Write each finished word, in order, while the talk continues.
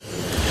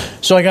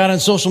So I got on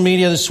social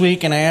media this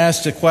week and I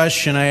asked a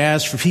question. I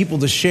asked for people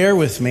to share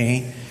with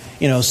me,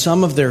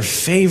 some of their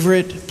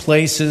favorite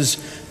places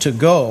to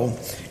go.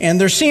 And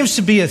there seems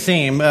to be a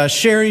theme.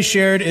 Sherry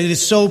shared, it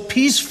is so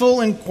peaceful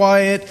and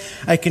quiet.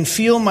 I can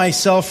feel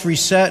myself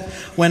reset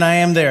when I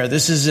am there.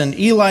 This is in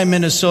Ely,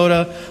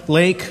 Minnesota,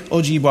 Lake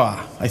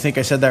Ojibwa. I think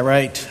I said that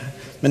right.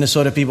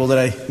 Minnesota people,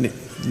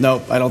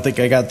 Nope, I don't think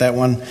I got that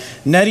one.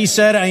 Nettie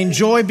said, I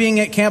enjoy being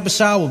at Camp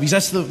Asabo,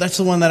 because that's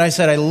the one that I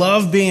said. I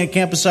love being at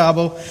Camp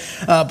Asabo.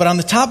 But on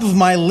the top of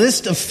my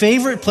list of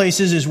favorite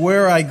places is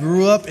where I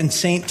grew up in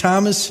St.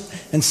 Thomas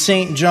and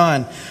St.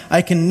 John.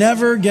 I can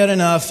never get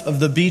enough of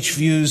the beach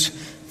views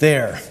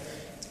there.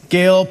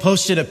 Gail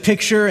posted a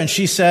picture and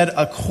she said,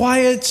 a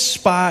quiet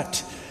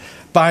spot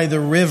by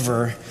the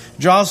river.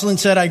 Jocelyn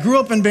said, I grew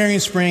up in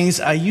Berrien Springs.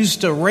 I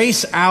used to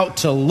race out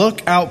to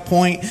Lookout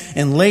Point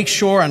and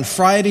Lakeshore on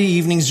Friday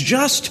evenings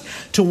just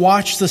to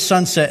watch the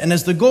sunset. And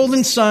as the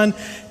golden sun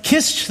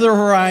kissed the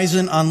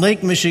horizon on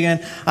Lake Michigan,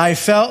 I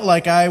felt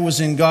like I was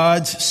in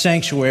God's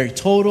sanctuary.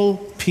 Total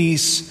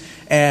peace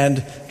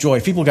and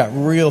joy. People got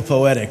real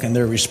poetic in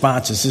their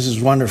responses. This is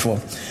wonderful.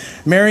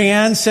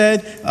 Marianne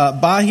said,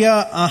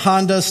 Bahia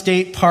Honda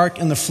State Park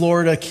in the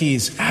Florida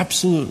Keys.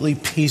 Absolutely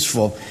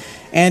peaceful.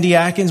 Andy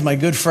Atkins, my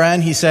good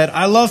friend, he said,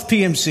 I love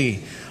PMC.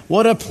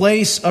 What a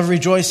place of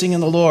rejoicing in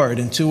the Lord.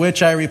 And to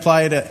which I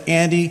replied,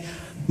 Andy,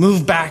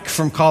 move back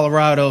from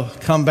Colorado,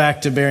 come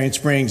back to Berrien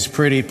Springs,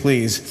 pretty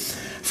please.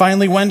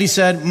 Finally, Wendy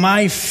said,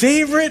 my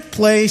favorite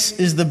place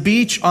is the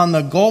beach on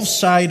the Gulf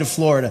side of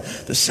Florida.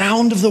 The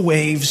sound of the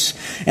waves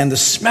and the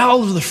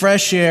smell of the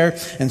fresh air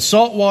and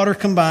salt water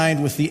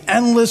combined with the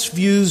endless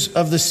views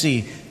of the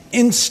sea.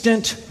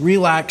 Instant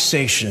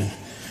relaxation.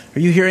 Are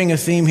you hearing a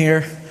theme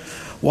here?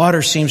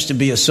 Water seems to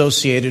be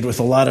associated with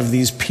a lot of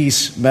these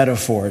peace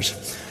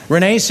metaphors.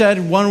 Renee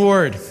said one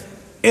word,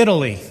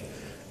 Italy.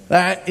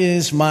 That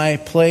is my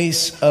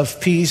place of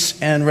peace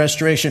and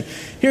restoration.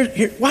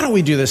 Here, why don't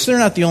we do this? They're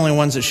not the only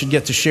ones that should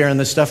get to share in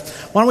this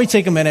stuff. Why don't we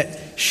take a minute,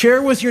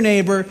 share with your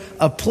neighbor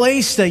a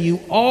place that you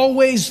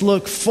always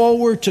look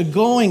forward to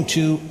going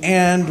to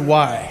and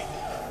why.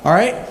 All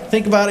right?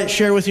 Think about it.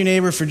 Share with your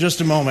neighbor for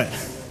just a moment.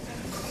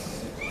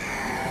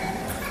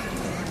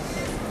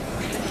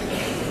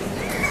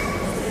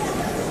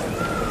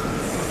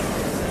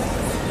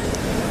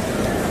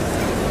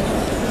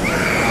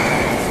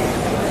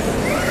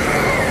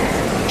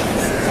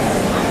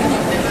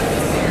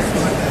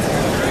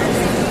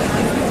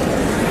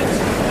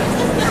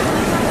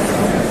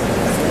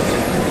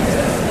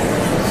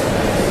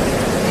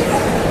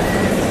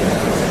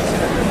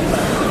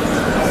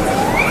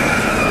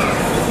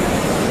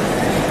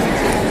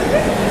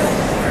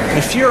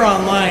 If you're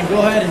online, go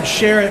ahead and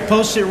share it.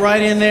 Post it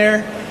right in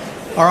there.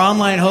 Our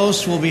online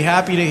host will be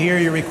happy to hear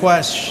your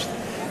requests.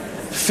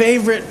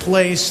 Favorite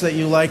place that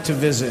you like to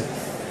visit?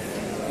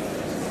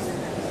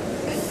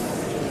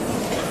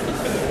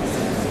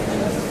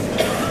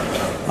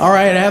 All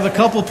right, I have a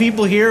couple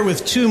people here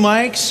with 2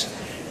 mics.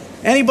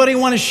 Anybody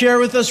want to share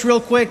with us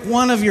real quick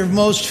one of your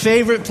most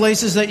favorite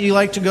places that you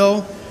like to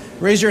go?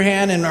 Raise your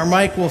hand and our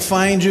mic will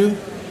find you.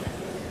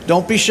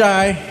 Don't be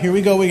shy. Here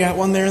we go. We got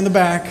one there in the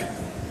back.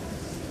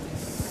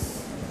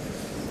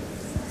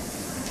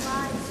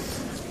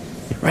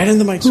 Right in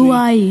the mic, sweetie.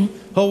 Hawaii.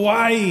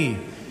 Hawaii.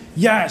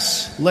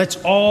 Yes, let's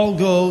all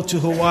go to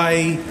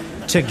Hawaii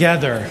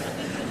together.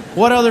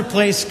 What other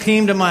place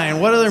came to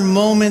mind? What other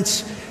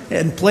moments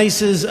and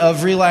places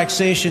of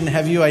relaxation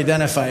have you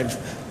identified?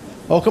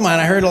 Oh, come on.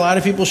 I heard a lot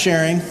of people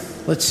sharing.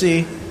 Let's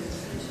see.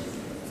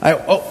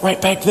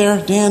 Right back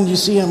there. Dan, you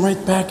see him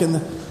right back in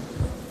the...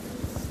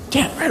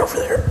 Dan, right over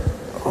there.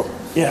 Oh,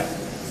 yeah.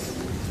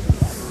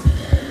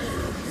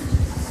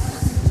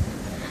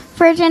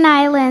 Virgin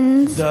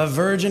Islands. The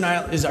Virgin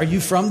Islands. Are you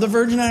from the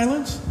Virgin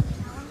Islands?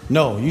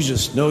 No, you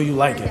just know you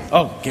like it.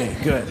 Okay,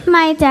 good.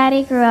 My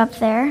daddy grew up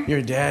there.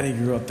 Your daddy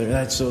grew up there.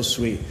 That's so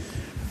sweet.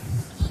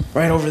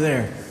 Right over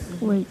there.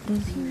 Wait.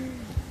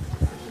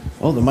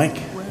 Oh, the mic.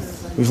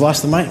 We've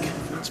lost the mic.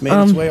 It's made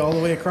its way all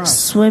the way across.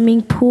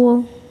 Swimming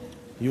pool.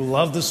 You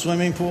love the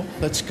swimming pool?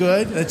 That's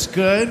good. That's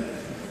good.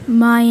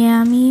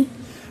 Miami.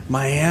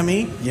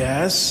 Miami,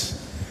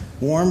 yes.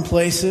 Warm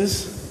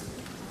places.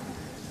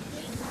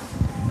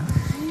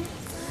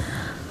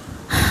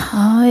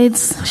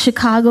 It's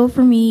Chicago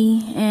for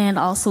me, and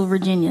also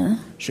Virginia.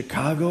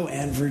 Chicago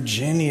and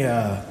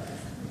Virginia.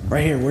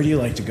 Right here, where do you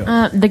like to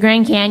go? The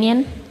Grand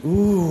Canyon.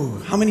 Ooh,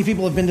 how many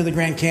people have been to the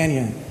Grand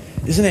Canyon?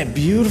 Isn't it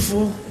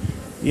beautiful?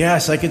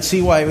 Yes, I could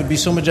see why it would be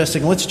so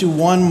majestic. Let's do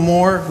one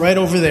more right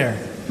over there.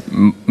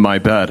 My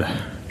bed.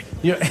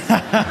 Oh,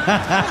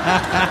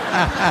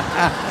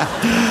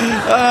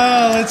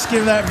 let's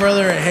give that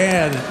brother a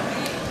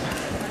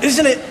hand.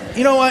 Isn't it?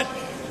 You know what?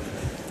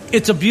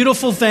 It's a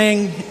beautiful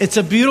thing. It's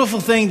a beautiful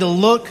thing to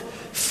look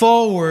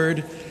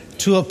forward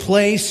to a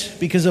place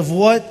because of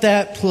what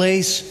that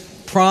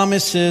place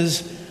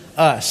promises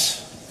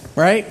us,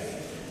 right?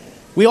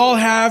 We all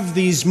have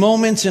these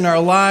moments in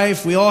our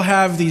life. We all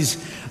have these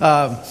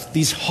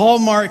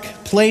hallmark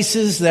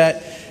places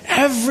that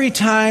every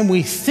time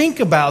we think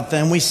about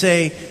them, we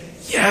say,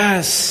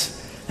 Yes,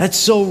 that's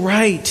so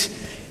right.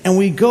 And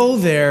we go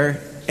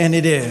there, and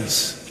it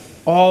is.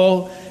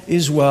 All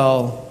is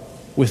well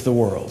with the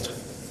world.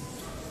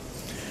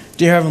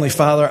 Dear Heavenly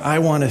Father, I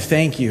want to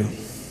thank you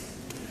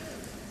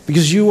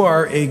because you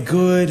are a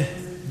good,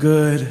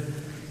 good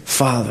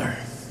Father.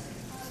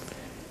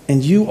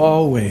 And you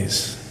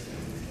always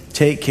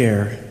take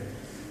care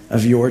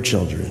of your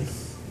children.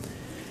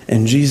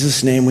 In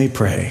Jesus' name we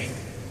pray.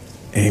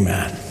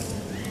 Amen.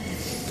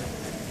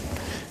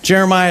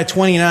 Jeremiah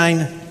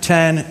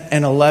 29:10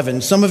 and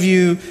 11. Some of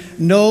you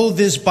know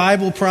this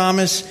Bible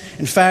promise.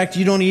 In fact,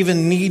 you don't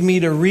even need me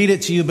to read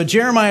it to you. But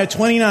Jeremiah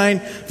 29,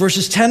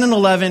 verses 10 and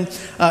 11,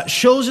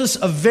 shows us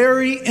a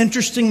very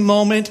interesting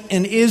moment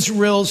in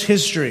Israel's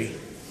history.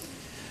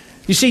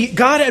 You see,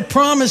 God had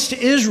promised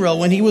to Israel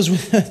when he was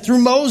through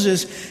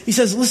Moses, he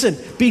says, listen,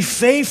 be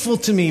faithful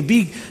to me,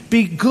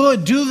 be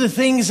good, do the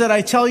things that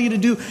I tell you to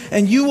do,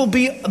 and you will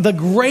be the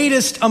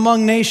greatest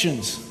among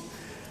nations.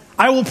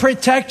 I will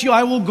protect you,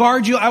 I will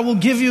guard you, I will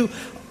give you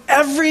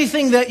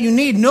everything that you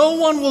need. No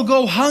one will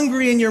go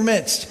hungry in your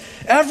midst.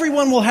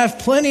 Everyone will have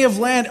plenty of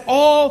land.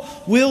 All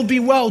will be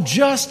well.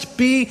 Just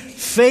be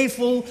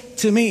faithful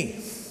to me.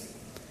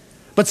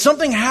 But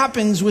something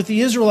happens with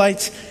the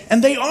Israelites,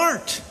 and they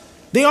aren't.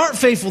 They aren't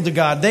faithful to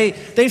God. They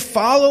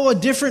follow a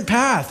different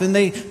path, and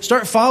they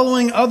start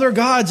following other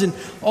gods, and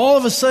all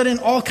of a sudden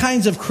all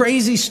kinds of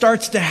crazy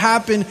starts to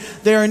happen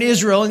there in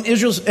Israel.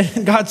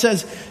 And God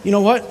says, you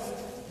know what?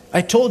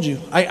 I told you,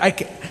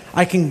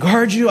 I can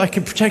guard you, I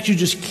can protect you,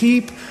 just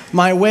keep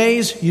my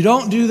ways. You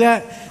don't do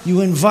that.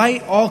 You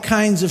invite all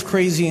kinds of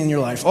crazy in your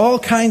life. All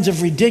kinds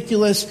of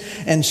ridiculous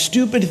and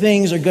stupid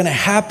things are going to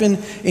happen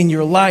in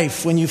your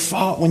life when you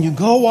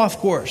go off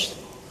course.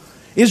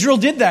 Israel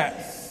did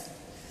that.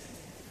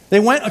 They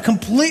went a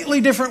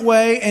completely different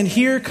way, and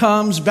here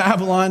comes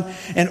Babylon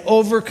and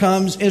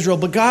overcomes Israel.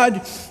 But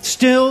God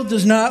still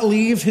does not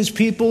leave his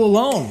people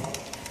alone.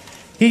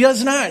 He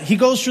does not. He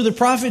goes through the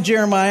prophet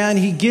Jeremiah and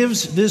he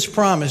gives this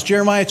promise.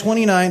 Jeremiah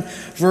 29,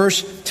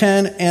 verse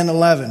 10 and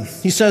 11.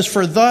 He says,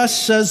 "For thus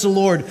says the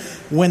Lord,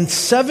 when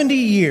 70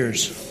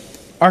 years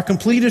are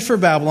completed for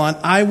Babylon,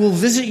 I will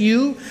visit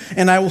you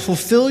and I will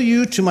fulfill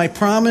you to my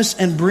promise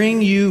and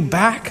bring you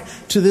back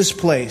to this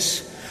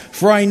place.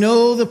 For I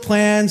know the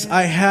plans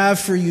I have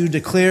for you,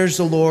 declares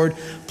the Lord,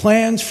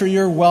 plans for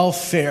your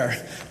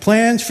welfare,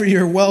 plans for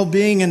your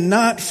well-being and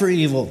not for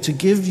evil, to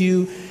give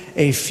you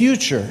a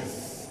future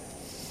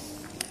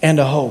and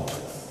a hope."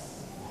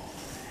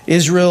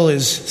 Israel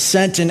is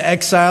sent in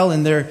exile,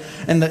 and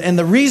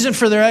the reason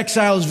for their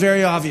exile is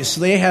very obvious.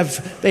 They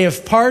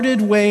have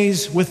parted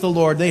ways with the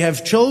Lord. They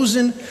have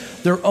chosen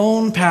their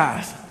own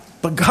path.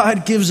 But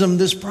God gives them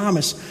this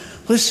promise.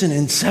 Listen,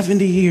 in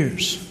 70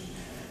 years,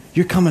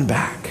 you're coming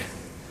back.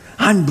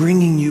 I'm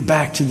bringing you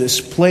back to this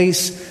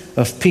place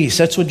of peace.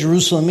 That's what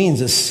Jerusalem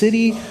means, a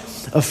city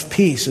of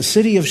peace, a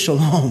city of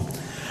shalom.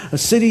 A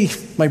city,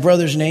 my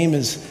brother's name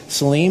is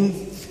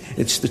Salim.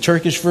 It's the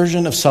Turkish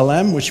version of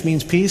Salem, which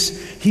means peace.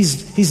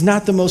 He's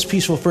not the most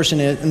peaceful person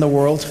in the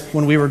world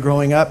when we were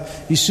growing up.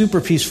 He's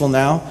super peaceful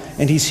now,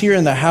 and he's here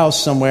in the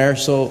house somewhere,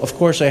 so of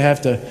course I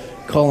have to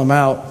call him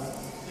out.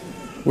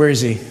 Where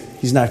is he?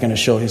 He's not going to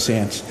show his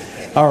hands.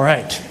 All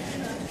right.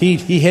 He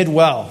hid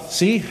well.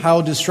 See how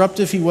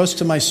disruptive he was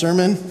to my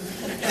sermon?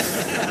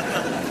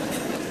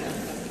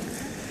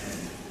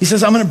 He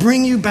says, I'm going to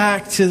bring you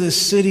back to the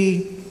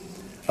city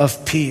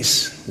of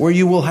peace, where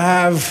you will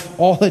have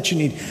all that you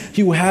need.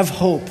 You will have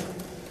hope.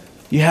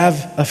 You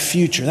have a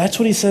future. That's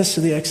what he says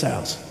to the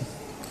exiles.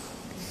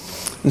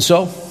 And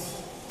so,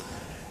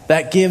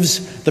 that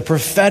gives the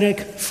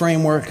prophetic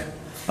framework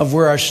of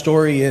where our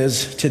story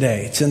is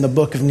today. It's in the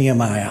book of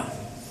Nehemiah.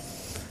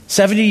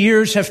 70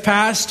 years have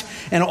passed,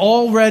 and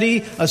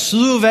already a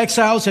slew of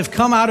exiles have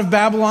come out of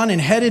Babylon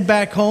and headed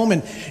back home,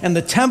 and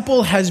the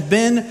temple has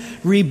been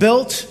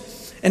rebuilt.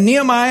 And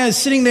Nehemiah is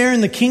sitting there in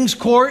the king's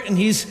court, and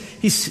he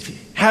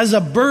has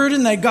a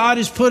burden that God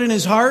has put in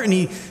his heart, and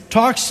he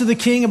talks to the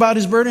king about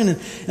his burden,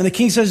 and the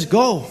king says,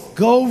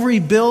 go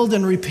rebuild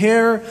and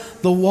repair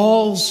the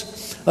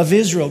walls of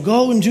Israel.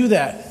 Go and do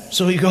that.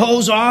 So he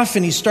goes off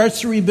and he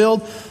starts to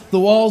rebuild the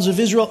walls of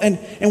Israel.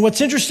 And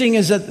what's interesting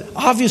is that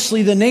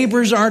obviously the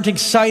neighbors aren't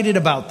excited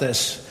about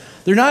this.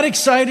 They're not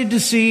excited to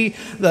see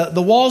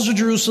the walls of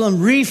Jerusalem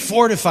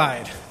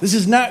refortified. This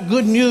is not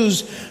good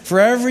news for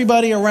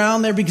everybody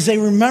around there, because they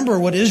remember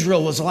what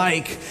Israel was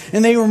like.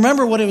 And they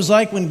remember what it was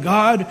like when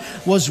God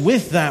was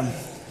with them.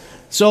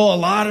 So a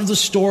lot of the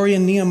story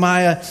in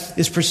Nehemiah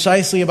is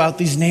precisely about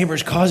these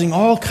neighbors causing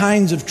all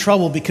kinds of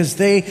trouble because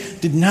they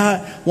did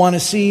not want to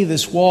see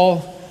this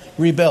wall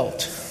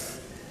rebuilt.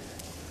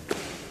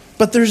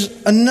 But there's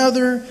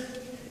another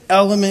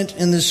element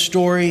in this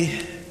story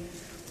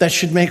that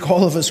should make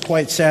all of us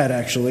quite sad,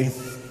 actually.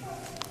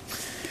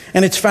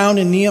 And it's found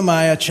in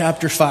Nehemiah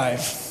chapter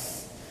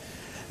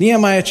 5.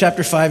 Nehemiah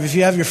chapter 5, if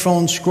you have your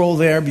phone, scroll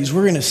there, because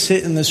we're going to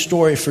sit in this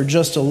story for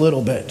just a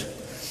little bit.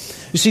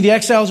 You see, the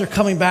exiles are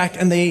coming back,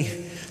 and they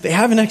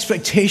have an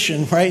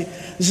expectation, right?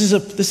 This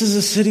is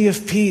a city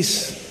of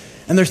peace.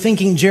 And they're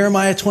thinking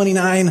Jeremiah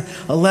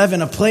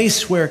 29:11, a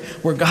place where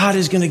God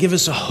is going to give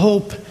us a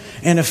hope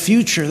and a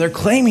future. They're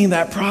claiming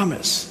that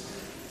promise.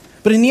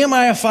 But in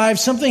Nehemiah 5,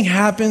 something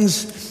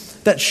happens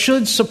that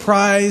should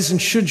surprise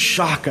and should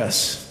shock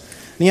us.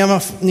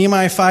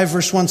 Nehemiah 5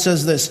 verse 1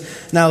 says this: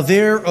 "Now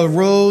there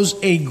arose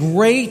a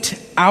great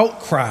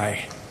outcry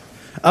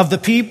of the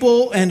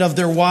people and of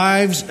their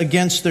wives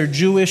against their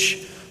Jewish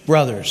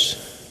brothers."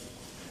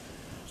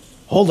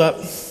 Hold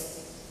up.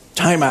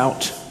 Time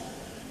out.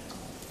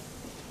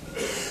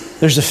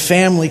 There's a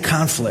family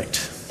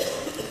conflict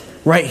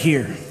right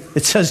here.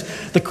 It says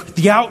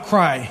the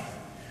outcry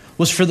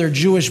was for their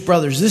Jewish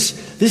brothers.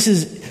 This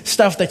is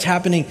stuff that's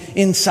happening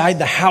inside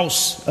the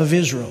house of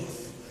Israel.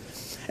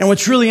 And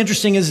what's really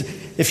interesting is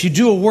if you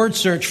do a word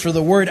search for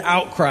the word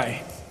outcry,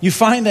 you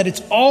find that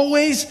it's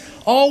always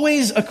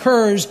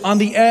occurs on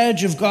the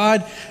edge of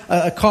God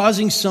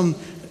causing some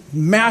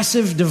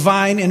massive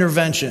divine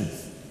intervention.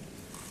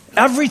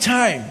 Every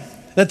time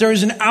that there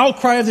is an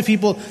outcry of the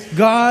people,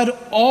 God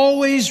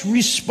always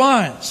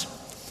responds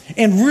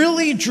in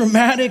really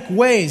dramatic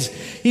ways.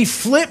 He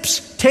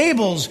flips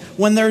tables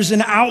when there's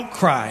an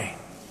outcry.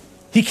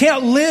 He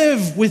can't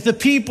live with the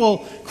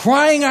people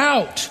crying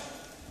out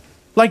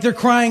like they're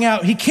crying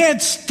out. He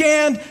can't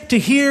stand to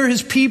hear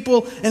his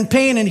people in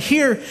pain. And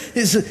here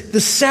is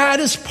the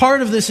saddest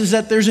part of this, is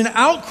that there's an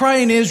outcry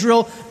in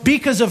Israel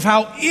because of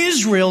how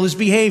Israel is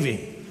behaving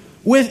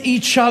with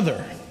each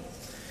other.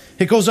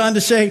 It goes on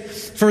to say,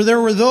 "For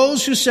there were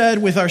those who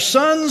said, 'With our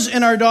sons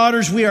and our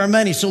daughters we are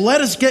many, so let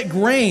us get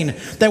grain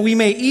that we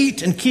may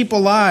eat and keep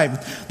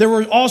alive.' There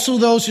were also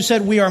those who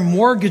said, 'We are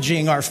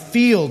mortgaging our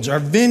fields, our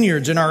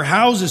vineyards, and our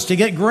houses to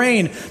get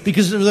grain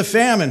because of the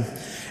famine.'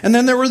 And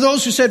then there were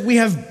those who said, 'We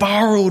have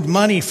borrowed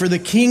money for the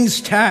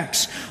king's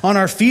tax on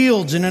our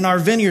fields and in our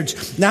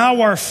vineyards.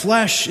 Now our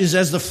flesh is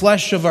as the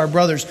flesh of our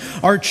brothers.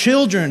 Our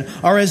children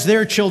are as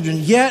their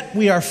children. Yet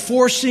we are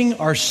forcing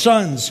our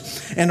sons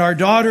and our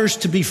daughters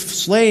to be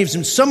slaves.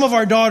 And some of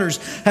our daughters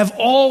have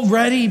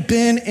already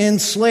been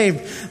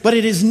enslaved. But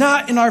it is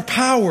not in our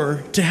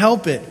power to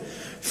help it.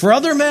 For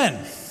other men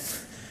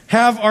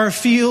have our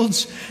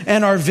fields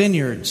and our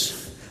vineyards.'"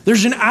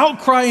 There's an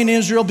outcry in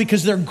Israel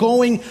because they're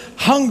going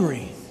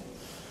hungry.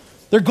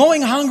 They're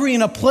going hungry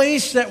in a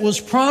place that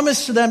was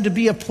promised to them to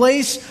be a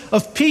place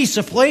of peace,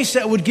 a place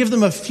that would give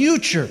them a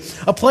future,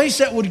 a place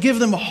that would give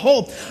them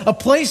hope, a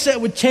place that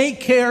would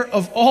take care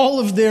of all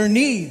of their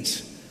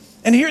needs.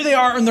 And here they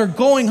are, and they're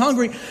going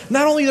hungry.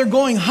 Not only they're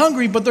going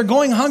hungry, but they're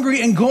going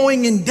hungry and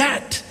going in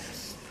debt,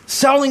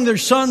 selling their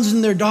sons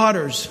and their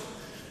daughters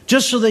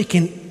just so they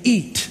can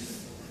eat.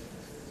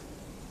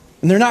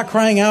 And they're not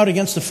crying out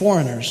against the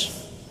foreigners.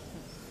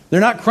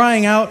 They're not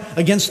crying out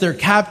against their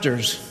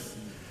captors.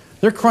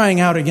 They're crying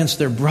out against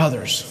their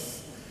brothers.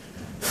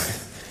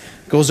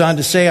 Goes on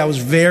to say, "I was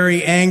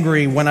very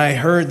angry when I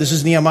heard," this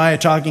is Nehemiah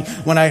talking,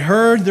 "when I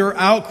heard their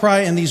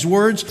outcry and these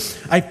words.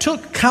 I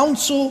took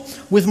counsel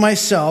with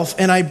myself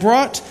and I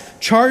brought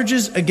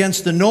charges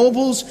against the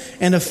nobles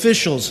and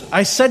officials.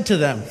 I said to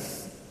them,"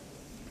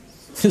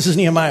 this is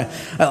Nehemiah,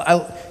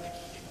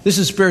 this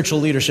is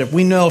spiritual leadership.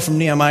 We know from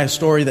Nehemiah's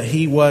story that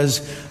he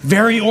was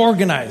very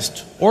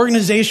organized.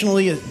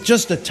 Organizationally,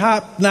 just a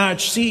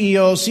top-notch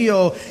CEO,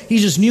 COO. He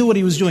just knew what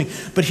he was doing.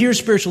 But here's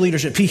spiritual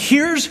leadership. He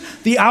hears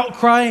the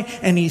outcry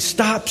and he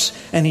stops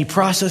and he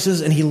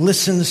processes and he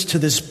listens to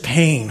this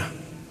pain.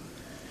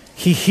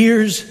 He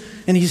hears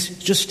and he's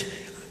just,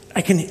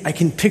 I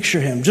can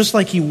picture him. Just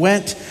like he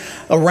went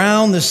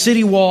around the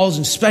city walls,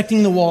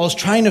 inspecting the walls,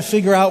 trying to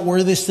figure out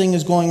where this thing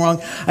is going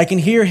wrong. I can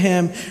hear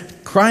him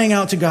crying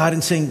out to God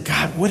and saying,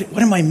 "God,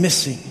 what am I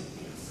missing?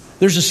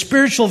 There's a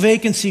spiritual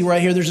vacancy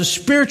right here. There's a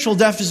spiritual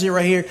deficit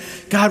right here.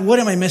 God, what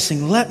am I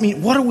missing?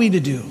 What are we to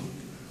do?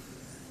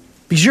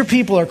 Because your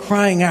people are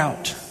crying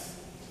out.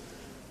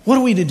 What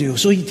are we to do?"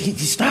 So he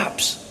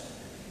stops.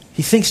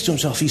 He thinks to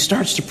himself. He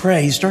starts to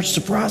pray. He starts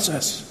to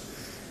process.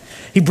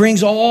 He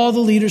brings all the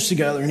leaders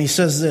together and he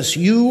says this: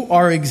 "You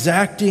are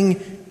exacting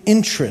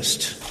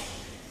interest,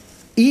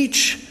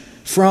 each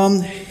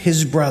from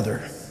his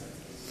brother.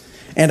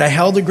 And I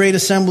held a great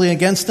assembly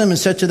against them and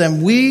said to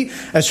them, 'We,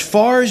 as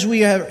far as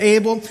we are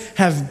able,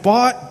 have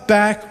bought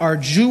back our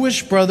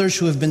Jewish brothers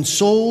who have been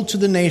sold to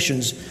the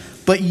nations.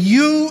 But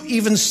you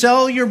even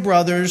sell your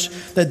brothers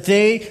that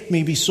they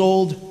may be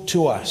sold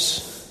to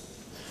us.'"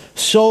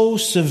 So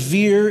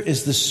severe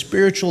is the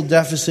spiritual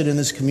deficit in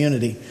this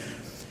community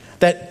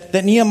that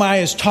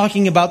Nehemiah is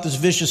talking about this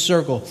vicious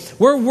circle.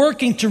 We're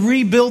working to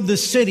rebuild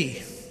this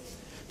city,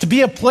 to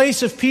be a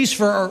place of peace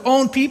for our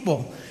own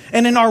people.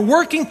 And in our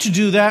working to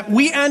do that,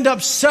 we end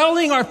up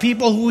selling our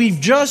people who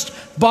we've just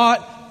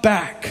bought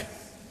back.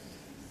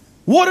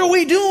 What are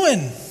we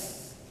doing?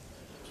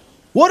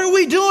 What are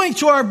we doing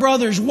to our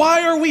brothers?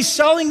 Why are we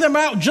selling them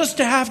out just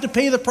to have to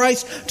pay the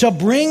price to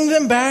bring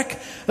them back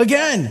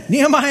again?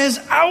 Nehemiah is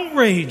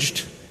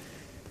outraged.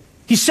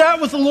 He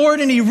sat with the Lord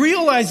and he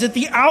realized that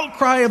the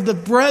outcry of the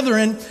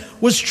brethren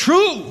was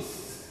true.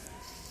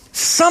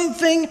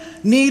 Something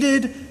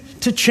needed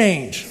to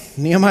change.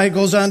 Nehemiah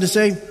goes on to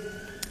say,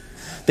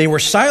 "They were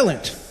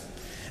silent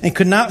and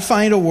could not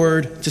find a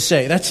word to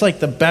say. That's like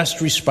the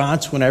best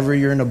response whenever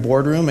you're in a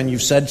boardroom and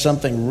you've said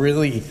something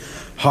really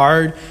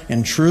hard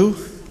and true.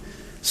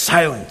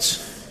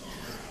 Silence.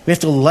 We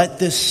have to let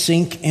this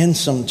sink in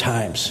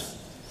sometimes.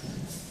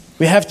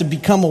 We have to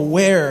become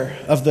aware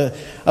of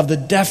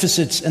the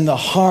deficits and the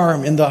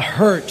harm and the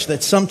hurt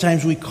that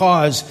sometimes we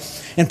cause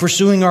in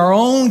pursuing our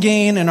own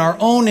gain and our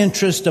own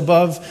interest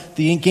above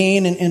the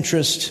gain and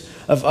interest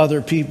of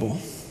other people.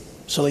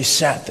 So they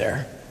sat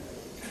there.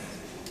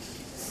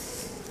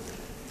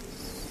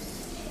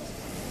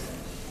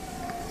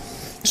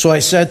 So I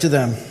said to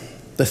them,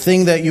 the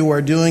thing that you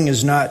are doing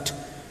is not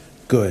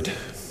good.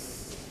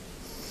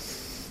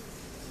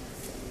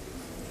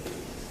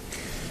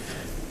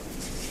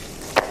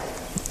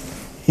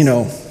 You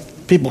know,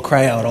 people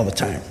cry out all the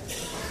time.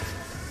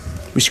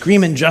 We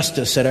scream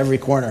injustice at every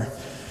corner.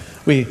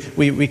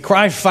 We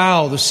cry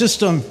foul. The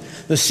system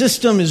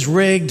is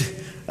rigged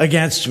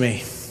against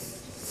me.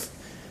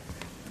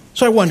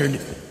 So I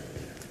wondered,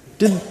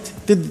 did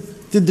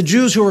the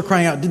Jews who were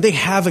crying out, did they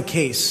have a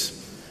case?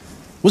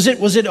 Was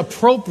it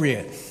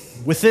appropriate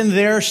within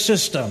their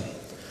system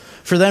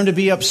for them to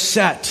be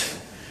upset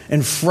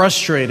and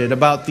frustrated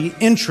about the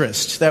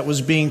interest that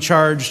was being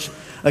charged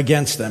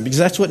against them? Because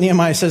that's what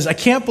Nehemiah says.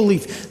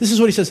 This is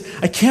what he says,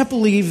 I can't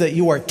believe that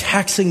you are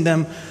taxing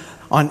them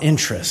on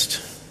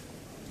interest.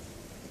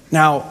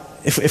 Now,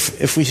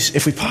 if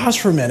we pause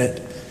for a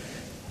minute,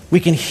 we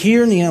can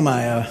hear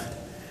Nehemiah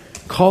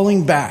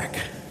calling back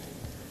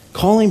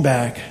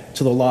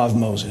to the law of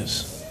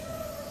Moses.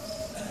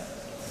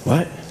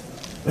 What?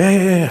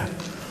 Yeah.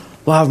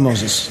 Law of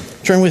Moses.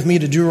 Turn with me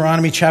to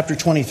Deuteronomy chapter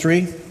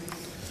 23.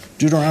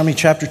 Deuteronomy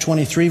chapter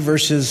 23,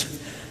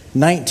 verses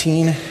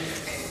 19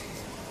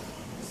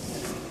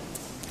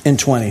 and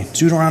 20.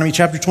 Deuteronomy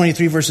chapter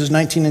 23, verses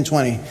 19 and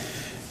 20.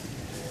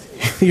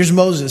 Here's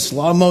Moses,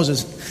 law of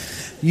Moses.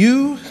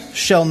 You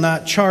shall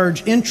not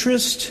charge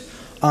interest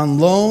on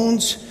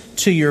loans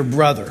to your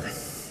brother.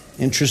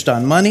 Interest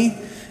on money,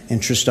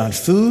 interest on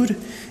food,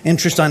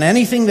 interest on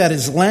anything that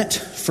is lent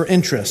for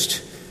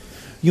interest.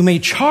 You may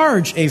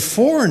charge a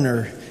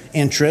foreigner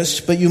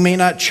interest, but you may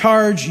not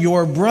charge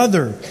your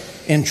brother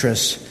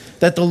interest,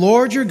 that the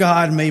Lord your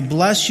God may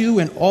bless you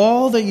in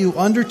all that you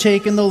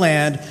undertake in the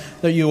land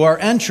that you are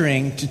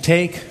entering to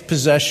take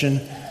possession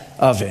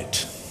of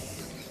it.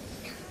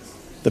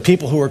 The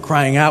people who were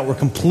crying out were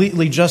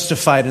completely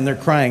justified in their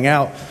crying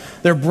out.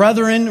 Their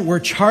brethren were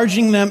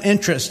charging them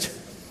interest.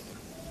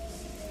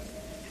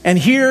 And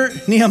here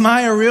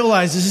Nehemiah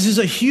realizes this is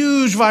a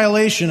huge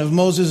violation of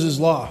Moses'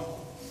 law.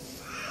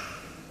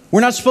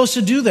 We're not supposed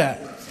to do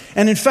that.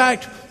 And in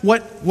fact,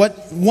 what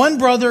one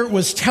brother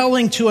was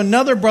telling to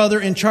another brother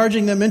in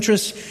charging them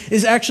interest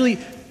is actually,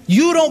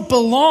 you don't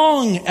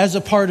belong as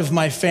a part of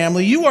my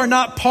family. You are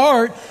not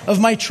part of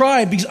my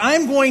tribe, because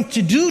I'm going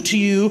to do to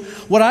you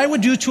what I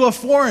would do to a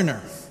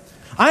foreigner.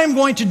 I am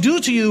going to do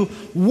to you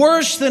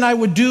worse than I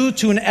would do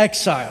to an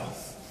exile.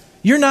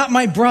 You're not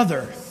my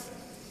brother.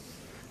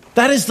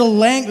 That is the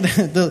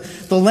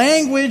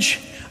language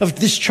of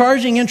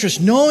discharging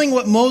interest, knowing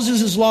what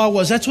Moses' law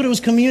was. That's what it was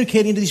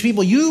communicating to these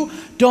people. You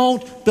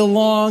don't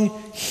belong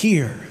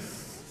here.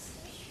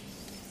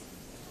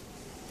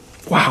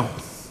 Wow.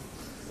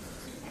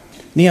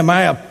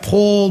 Nehemiah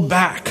pulled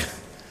back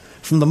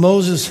from the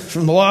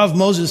law of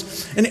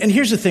Moses. And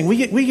here's the thing, we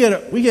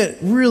get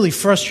really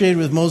frustrated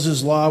with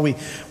Moses' law.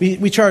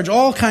 We charge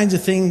all kinds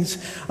of things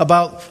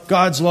about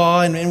God's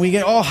law, and we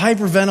get all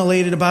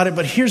hyperventilated about it.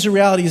 But here's the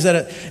reality: is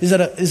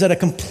that a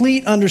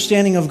complete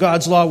understanding of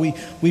God's law,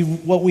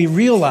 what we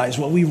realize,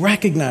 what we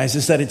recognize,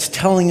 is that it's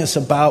telling us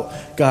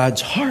about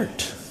God's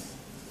heart.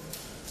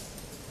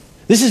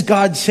 This is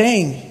God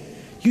saying,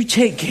 you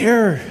take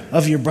care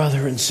of your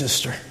brother and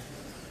sister.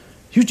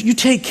 You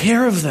take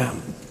care of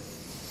them.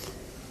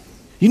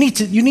 You need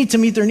to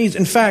meet their needs.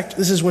 In fact,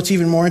 this is what's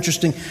even more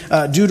interesting.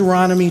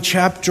 Deuteronomy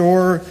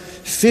chapter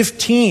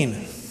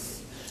 15.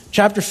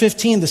 Chapter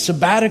 15, the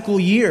sabbatical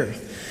year.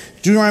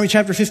 Deuteronomy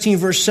chapter 15,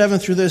 verse 7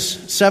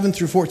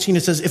 through 14,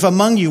 it says, if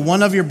among you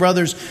one of your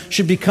brothers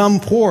should become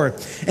poor,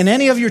 in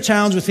any of your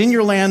towns within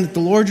your land that the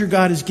Lord your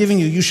God is giving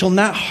you, you shall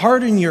not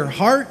harden your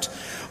heart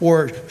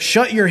or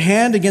shut your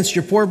hand against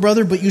your poor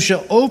brother, but you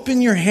shall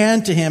open your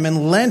hand to him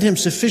and lend him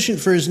sufficient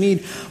for his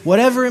need,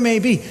 whatever it may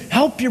be.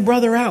 Help your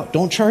brother out.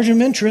 Don't charge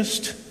him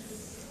interest.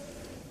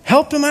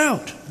 Help him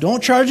out.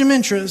 Don't charge him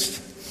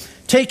interest.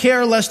 Take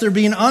care lest there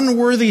be an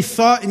unworthy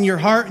thought in your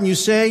heart, and you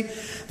say,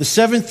 the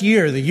 7th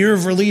year, the year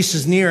of release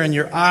is near, and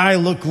your eye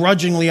look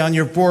grudgingly on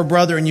your poor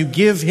brother, and you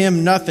give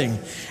him nothing.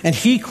 And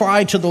he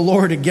cried to the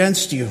Lord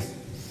against you.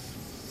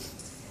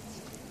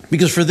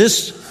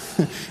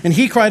 And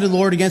he cried to the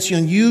Lord against you,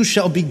 and you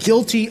shall be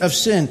guilty of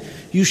sin.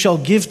 You shall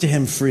give to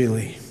him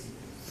freely.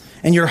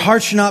 And your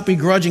heart shall not be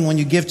grudging when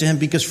you give to him,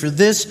 because for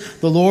this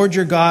the Lord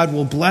your God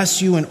will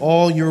bless you in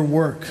all your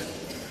work.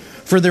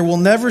 For there will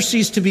never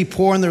cease to be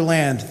poor in their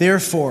land.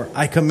 Therefore,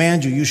 I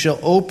command you, you shall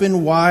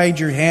open wide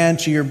your hand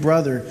to your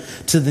brother,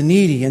 to the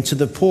needy, and to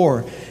the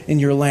poor in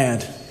your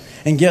land.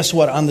 And guess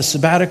what? On the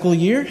sabbatical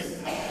year,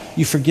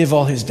 you forgive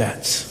all his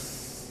debts.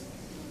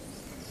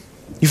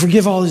 You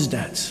forgive all his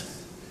debts.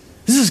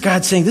 This is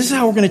God saying, this is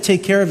how we're going to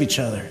take care of each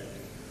other.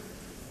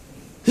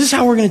 This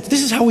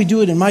is how we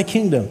do it in my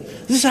kingdom.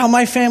 This is how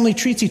my family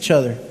treats each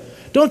other.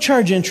 Don't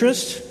charge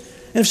interest.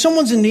 And if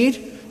someone's in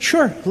need,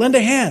 sure, lend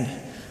a hand.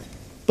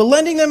 But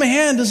lending them a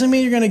hand doesn't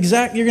mean you're going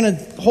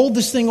to hold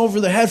this thing over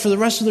their head for the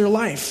rest of their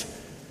life.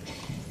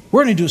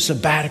 We're going to do a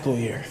sabbatical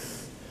year.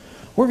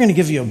 We're going to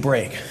give you a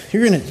break.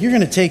 You're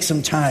going to take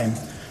some time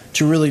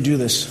to really do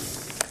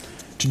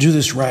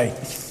this right.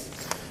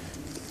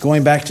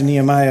 Going back to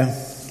Nehemiah,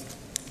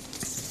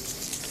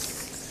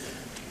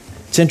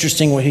 it's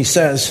interesting what he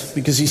says,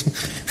 because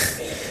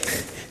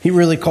he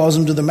really calls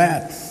him to the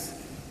mat.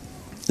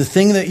 The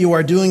thing that you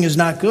are doing is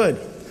not good.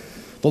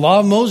 The law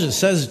of Moses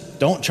says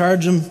don't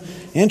charge them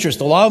interest.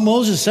 The law of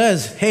Moses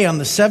says, hey, on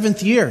the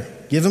 7th year,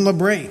 give him a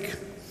break.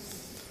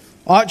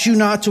 Ought you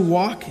not to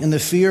walk in the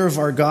fear of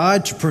our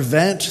God to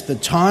prevent the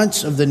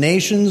taunts of the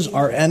nations,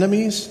 our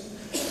enemies?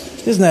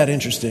 Isn't that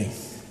interesting?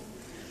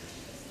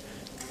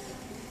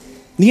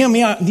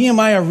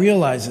 Nehemiah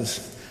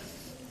realizes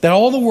that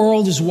all the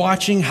world is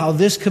watching how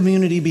this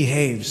community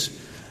behaves.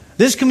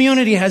 This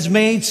community has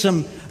made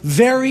some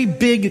very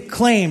big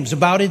claims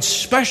about its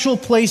special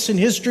place in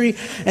history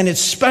and its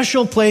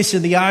special place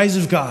in the eyes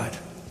of God.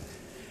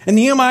 And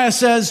Nehemiah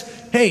says,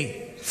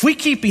 hey, if we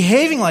keep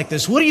behaving like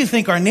this, what do you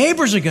think our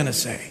neighbors are going to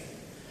say?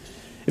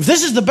 If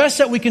this is the best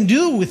that we can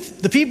do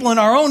with the people in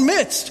our own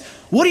midst,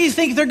 what do you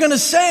think they're going to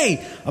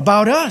say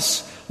about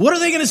us? What are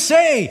they going to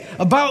say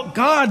about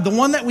God, the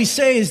one that we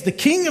say is the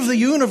King of the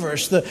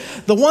universe, the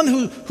one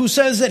who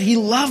says that he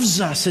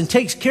loves us and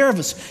takes care of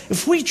us?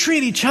 If we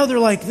treat each other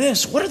like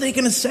this, what are they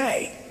going to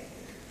say?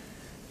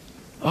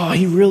 Oh,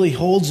 he really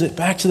holds it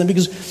back to them,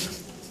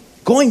 because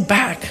going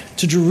back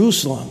to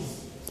Jerusalem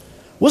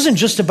wasn't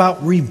just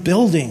about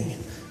rebuilding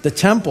the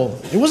temple.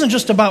 It wasn't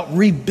just about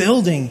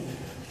rebuilding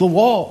the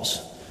walls,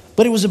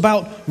 but it was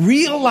about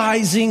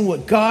realizing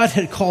what God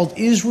had called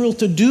Israel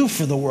to do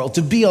for the world,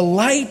 to be a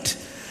light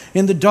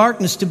in the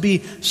darkness, to be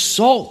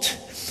salt,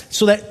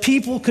 so that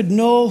people could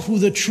know who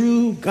the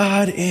true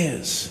God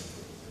is.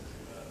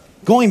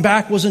 Going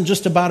back wasn't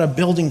just about a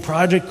building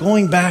project.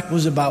 Going back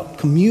was about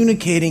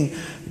communicating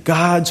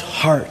God's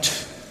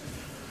heart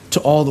to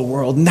all the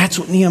world. And that's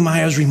what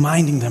Nehemiah is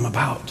reminding them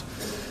about.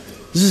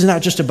 This is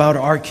not just about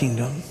our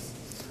kingdom.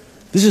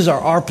 This is our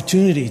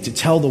opportunity to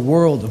tell the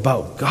world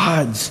about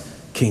God's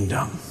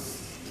kingdom.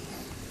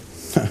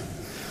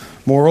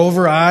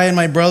 Moreover, I and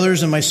my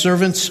brothers and my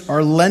servants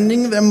are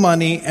lending them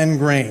money and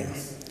grain.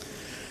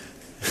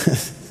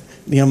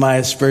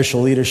 Nehemiah's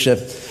spiritual leadership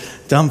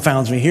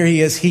dumbfounds me. Here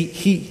he is.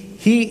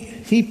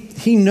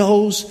 He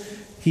knows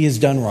he has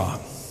done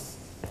wrong.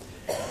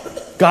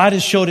 God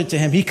has showed it to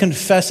him. He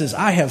confesses,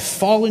 I have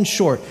fallen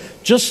short.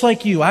 Just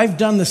like you, I've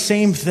done the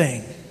same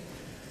thing.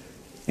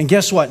 And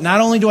guess what? Not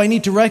only do I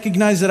need to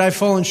recognize that I've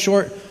fallen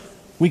short,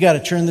 we got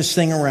to turn this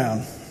thing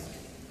around.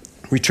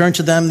 Return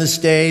to them this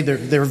day,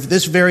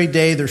 this very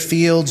day, their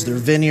fields, their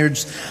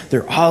vineyards,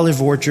 their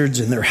olive orchards,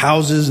 and their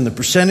houses, and the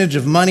percentage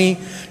of money,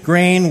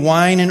 grain,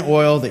 wine, and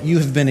oil that you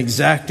have been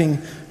exacting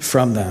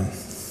from them.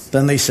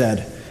 Then they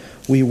said,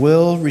 we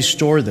will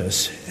restore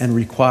this and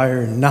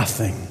require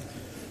nothing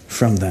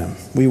from them.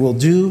 We will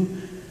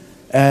do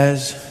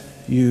as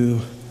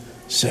you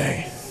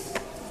say.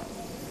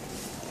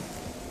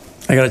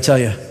 I got to tell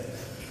you,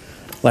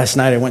 last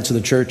night I went to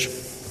the church.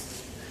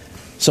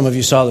 Some of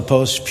you saw the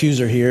post, pews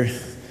are here.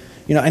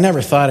 You know, I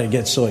never thought I'd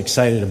get so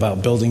excited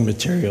about building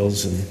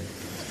materials and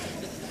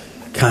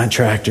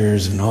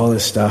contractors and all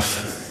this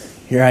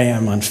stuff. Here I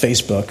am on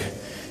Facebook,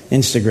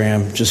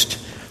 Instagram, just,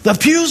 the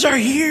pews are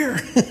here.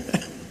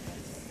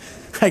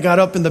 I got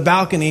up in the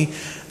balcony,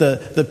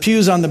 the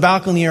pews on the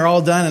balcony are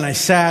all done, and I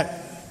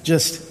sat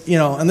just,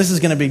 and this is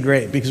going to be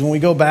great, because when we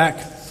go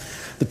back,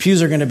 the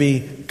pews are going to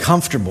be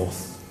comfortable,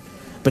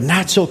 but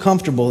not so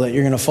comfortable that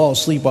you're going to fall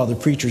asleep while the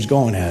preacher's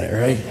going at it,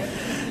 right?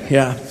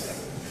 Yeah.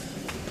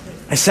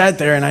 I sat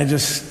there and I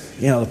just,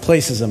 the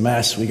place is a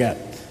mess. We got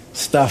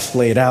stuff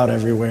laid out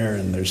everywhere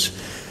and there's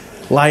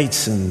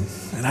lights and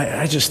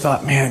I just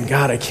thought, man,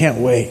 God, I can't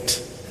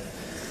wait.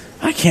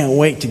 I can't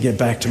wait to get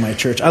back to my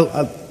church.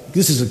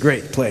 This is a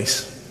great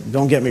place.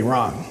 Don't get me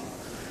wrong.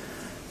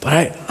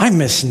 But I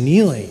miss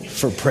kneeling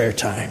for prayer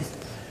time.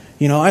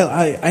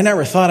 I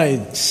never thought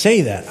I'd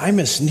say that. I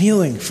miss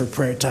kneeling for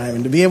prayer time,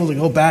 and to be able to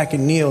go back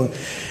and kneel,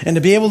 and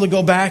to be able to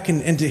go back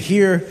and to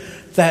hear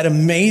that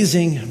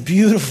amazing,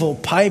 beautiful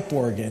pipe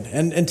organ,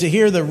 and to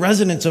hear the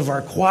resonance of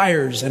our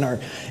choirs and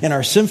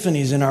our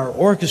symphonies and our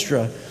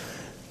orchestra.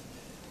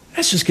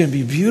 That's just going to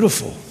be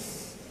beautiful.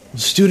 When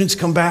students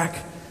come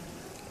back,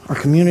 our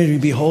community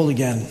will be whole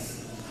again.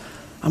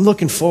 I'm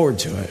looking forward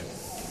to it.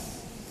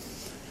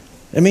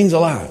 It means a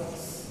lot.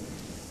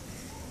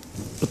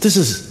 But this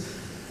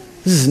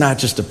is not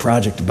just a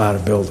project about a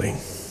building.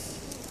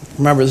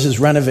 Remember, this is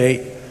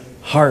renovate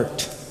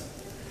heart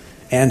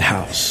and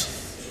house.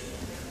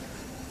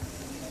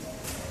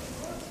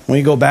 When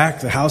we go back,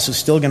 the house is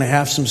still going to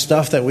have some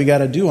stuff that we got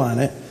to do on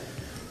it.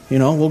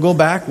 We'll go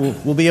back,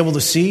 we'll be able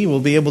to see, we'll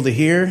be able to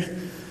hear.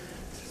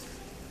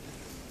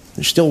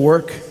 There's still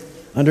work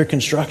under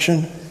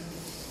construction.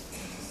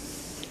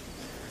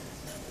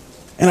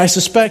 And I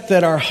suspect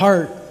that our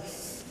heart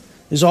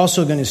is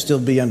also going to still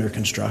be under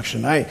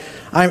construction.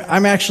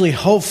 I'm actually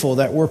hopeful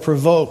that we're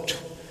provoked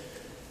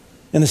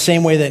in the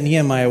same way that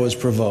Nehemiah was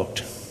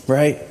provoked,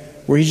 right?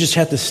 Where he just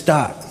had to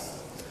stop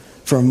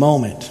for a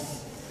moment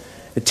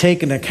and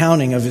take an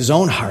accounting of his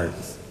own heart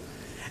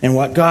and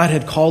what God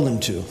had called him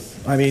to.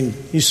 I mean,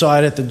 you saw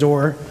it at the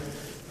door,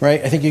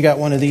 right? I think you got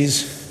one of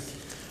these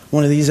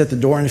at the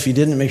door, and if you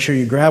didn't, make sure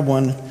you grab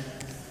one.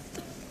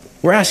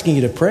 We're asking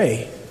you to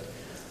pray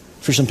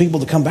for some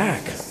people to come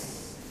back.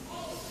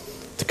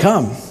 To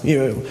come.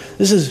 We're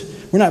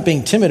not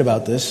being timid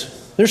about this.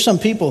 There's some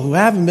people who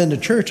haven't been to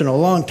church in a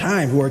long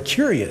time who are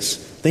curious.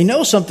 They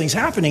know something's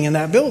happening in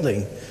that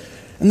building,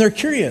 and they're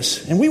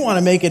curious. And we want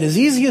to make it as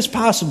easy as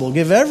possible,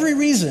 give every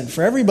reason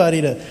for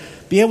everybody to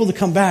be able to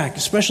come back,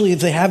 especially if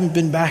they haven't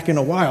been back in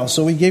a while.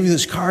 So we gave you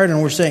this card,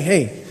 and we're saying,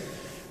 hey,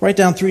 write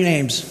down 3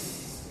 names.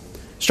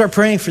 Start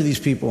praying for these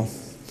people.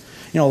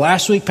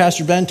 Last week,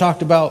 Pastor Ben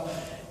talked about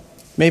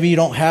maybe you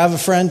don't have a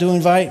friend to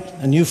invite.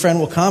 A new friend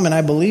will come, and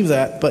I believe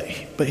that.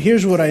 But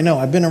here's what I know.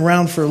 I've been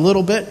around for a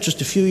little bit,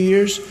 just a few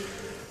years.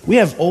 We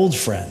have old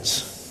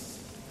friends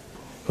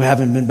who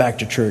haven't been back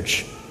to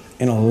church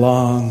in a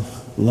long,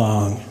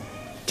 long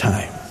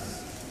time.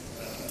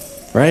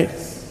 Right?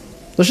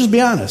 Let's just be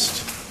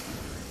honest.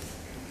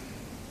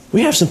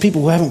 We have some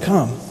people who haven't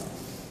come,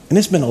 and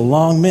it's been a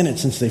long minute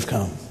since they've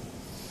come.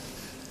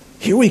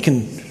 Here we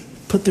can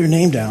put their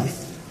name down,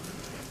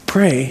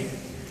 pray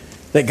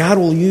that God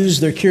will use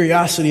their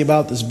curiosity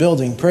about this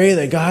building. Pray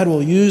that God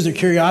will use their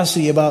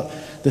curiosity about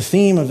the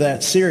theme of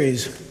that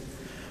series.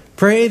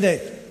 Pray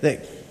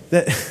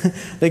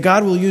that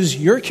God will use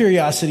your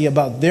curiosity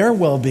about their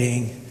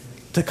well-being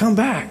to come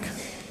back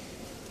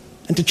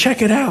and to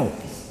check it out,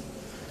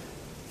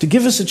 to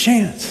give us a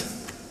chance.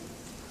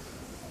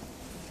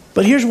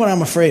 But here's what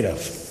I'm afraid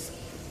of.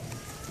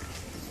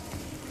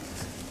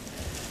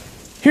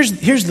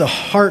 Here's the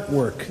heart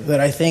work that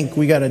I think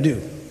we got to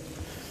do.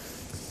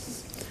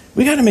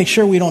 We got to make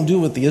sure we don't do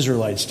what the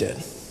Israelites did.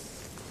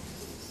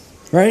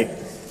 Right?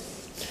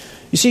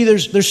 You see,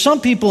 there's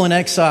some people in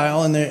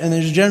exile, and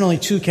there's generally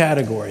 2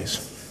 categories.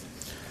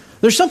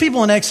 There's some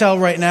people in exile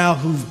right now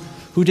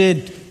who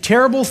did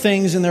terrible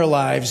things in their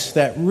lives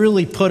that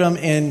really put them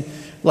in,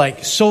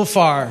 so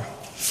far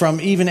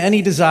from even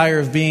any desire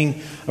of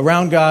being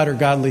around God or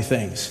godly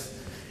things.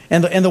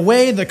 And the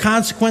way the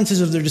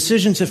consequences of their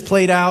decisions have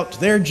played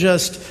out, they're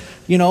just,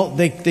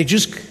 they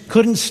just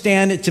couldn't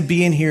stand it to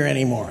be in here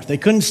anymore. They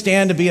couldn't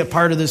stand to be a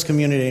part of this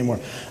community anymore.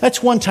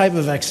 That's one type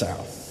of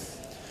exile.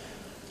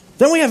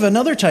 Then we have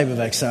another type of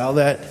exile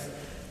that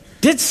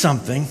did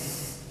something,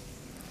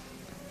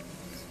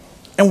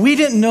 and we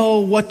didn't know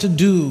what to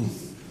do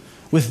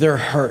with their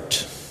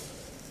hurt.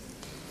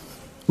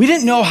 We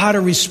didn't know how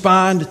to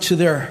respond to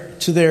their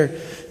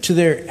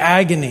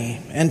agony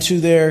and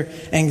to their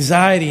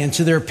anxiety and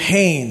to their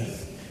pain.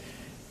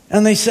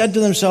 And they said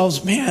to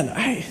themselves, man,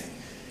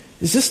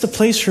 is this the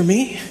place for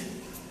me?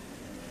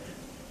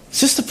 Is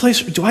this the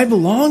place? Do I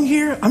belong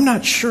here? I'm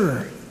not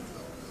sure.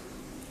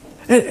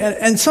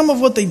 And some of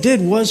what they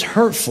did was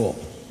hurtful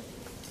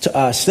to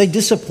us. They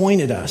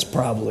disappointed us,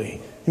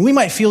 probably. And we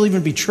might feel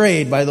even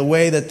betrayed by the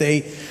way that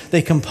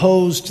they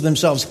composed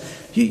themselves.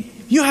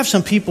 You have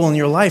some people in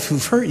your life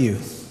who've hurt you.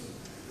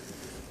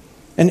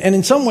 And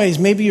in some ways,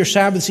 maybe your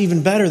Sabbath's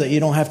even better that you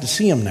don't have to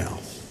see them now.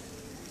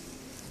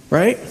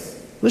 Right?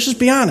 Let's just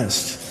be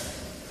honest.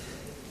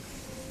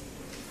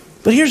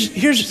 But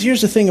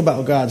here's the thing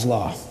about God's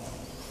law.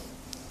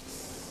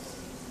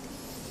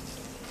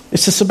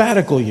 It's a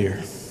sabbatical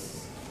year.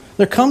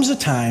 There comes a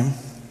time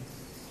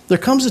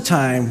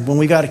when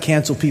we got to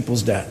cancel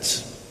people's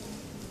debts.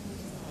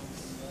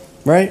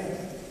 Right?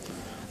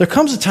 There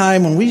comes a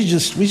time when we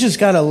just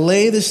got to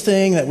lay this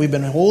thing that we've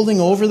been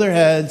holding over their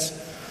heads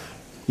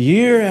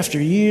year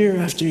after year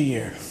after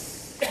year.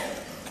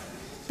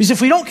 Because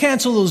if we don't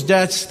cancel those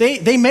debts,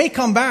 they may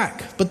come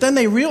back, but then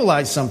they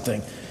realize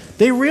something.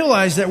 They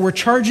realize that we're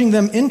charging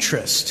them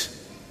interest.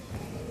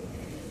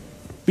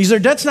 Because their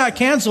debt's not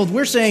canceled,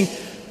 we're saying,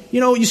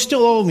 you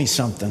still owe me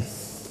something.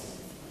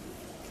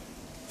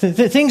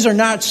 Things are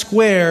not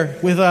square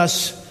with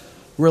us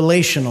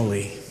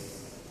relationally.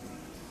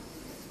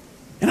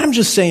 And I'm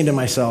just saying to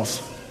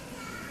myself,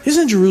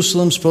 isn't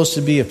Jerusalem supposed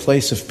to be a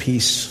place of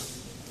peace?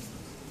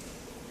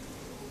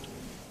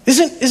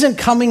 Isn't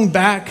coming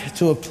back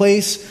to a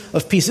place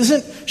of peace?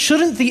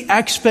 Shouldn't the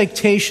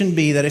expectation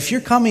be that if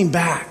you're coming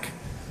back,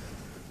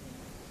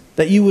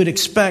 that you would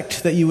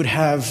expect that you would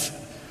have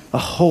a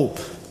hope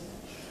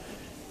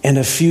and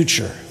a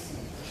future?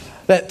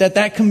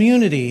 That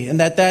community and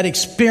that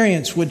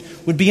experience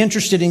would be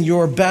interested in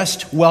your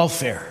best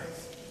welfare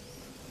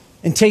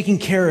and taking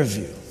care of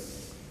you.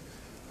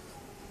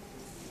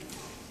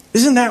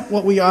 Isn't that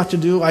what we ought to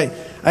do? I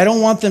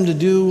don't want them to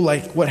do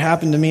like what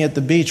happened to me at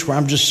the beach, where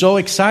I'm just so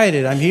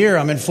excited. I'm here,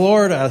 I'm in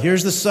Florida,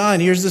 here's the sun,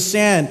 here's the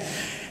sand.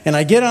 And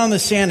I get on the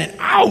sand and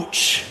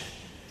ouch,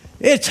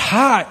 it's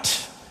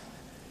hot.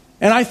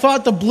 And I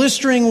thought the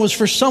blistering was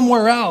for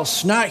somewhere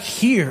else, not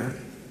here.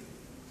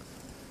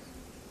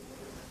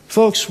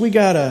 Folks, we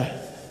gotta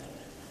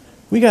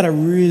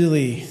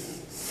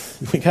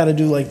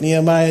do like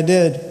Nehemiah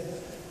did.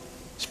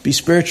 Just be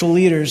spiritual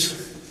leaders.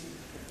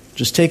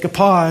 Just take a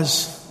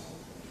pause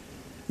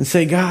and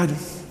say, God,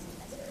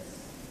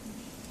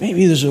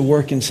 maybe there's a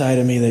work inside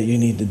of me that you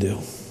need to do.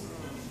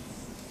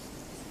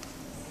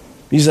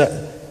 Because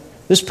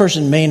this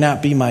person may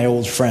not be my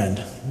old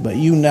friend, but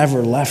you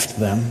never left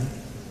them.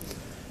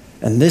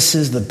 And this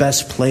is the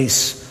best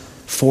place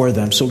for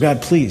them. So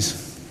God, please,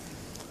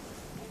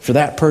 for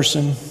that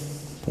person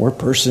or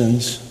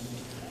persons,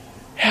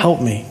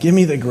 help me. Give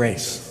me the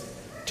grace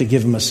to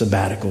give them a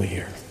sabbatical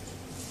year.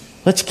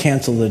 Let's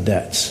cancel the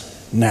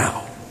debts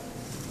now.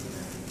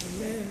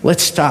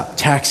 Let's stop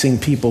taxing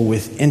people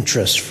with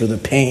interest for the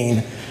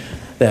pain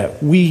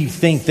that we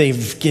think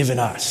they've given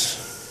us.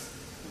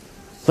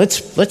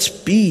 Let's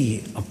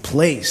be a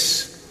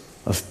place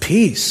of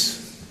peace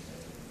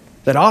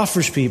that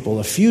offers people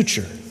a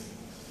future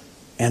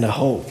and a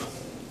hope.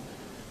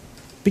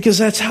 Because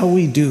that's how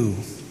we do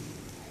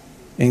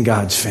in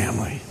God's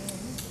family.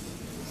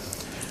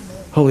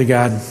 Holy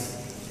God,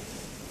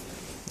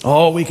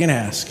 all we can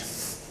ask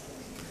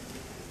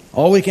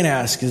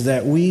is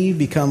that we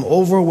become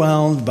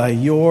overwhelmed by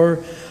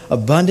your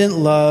abundant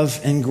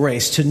love and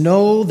grace, to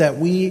know that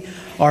we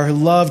are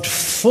loved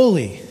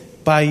fully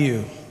by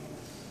you.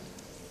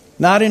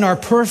 Not in our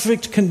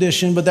perfect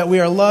condition, but that we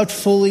are loved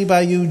fully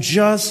by you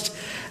just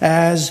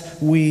as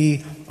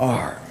we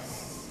are.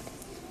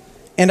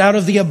 And out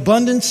of the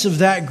abundance of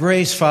that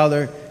grace,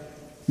 Father,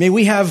 may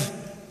we have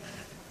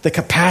the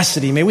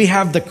capacity, may we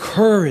have the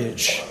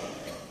courage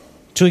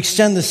to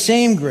extend the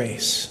same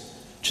grace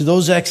to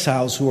those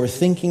exiles who are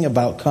thinking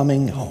about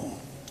coming home.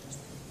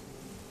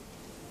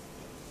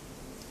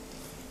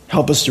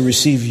 Help us to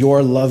receive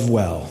your love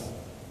well,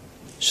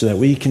 so that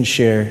we can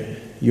share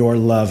your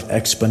love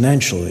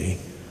exponentially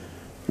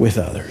with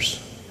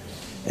others.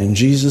 In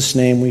Jesus'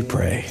 name we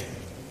pray.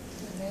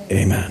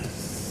 Amen.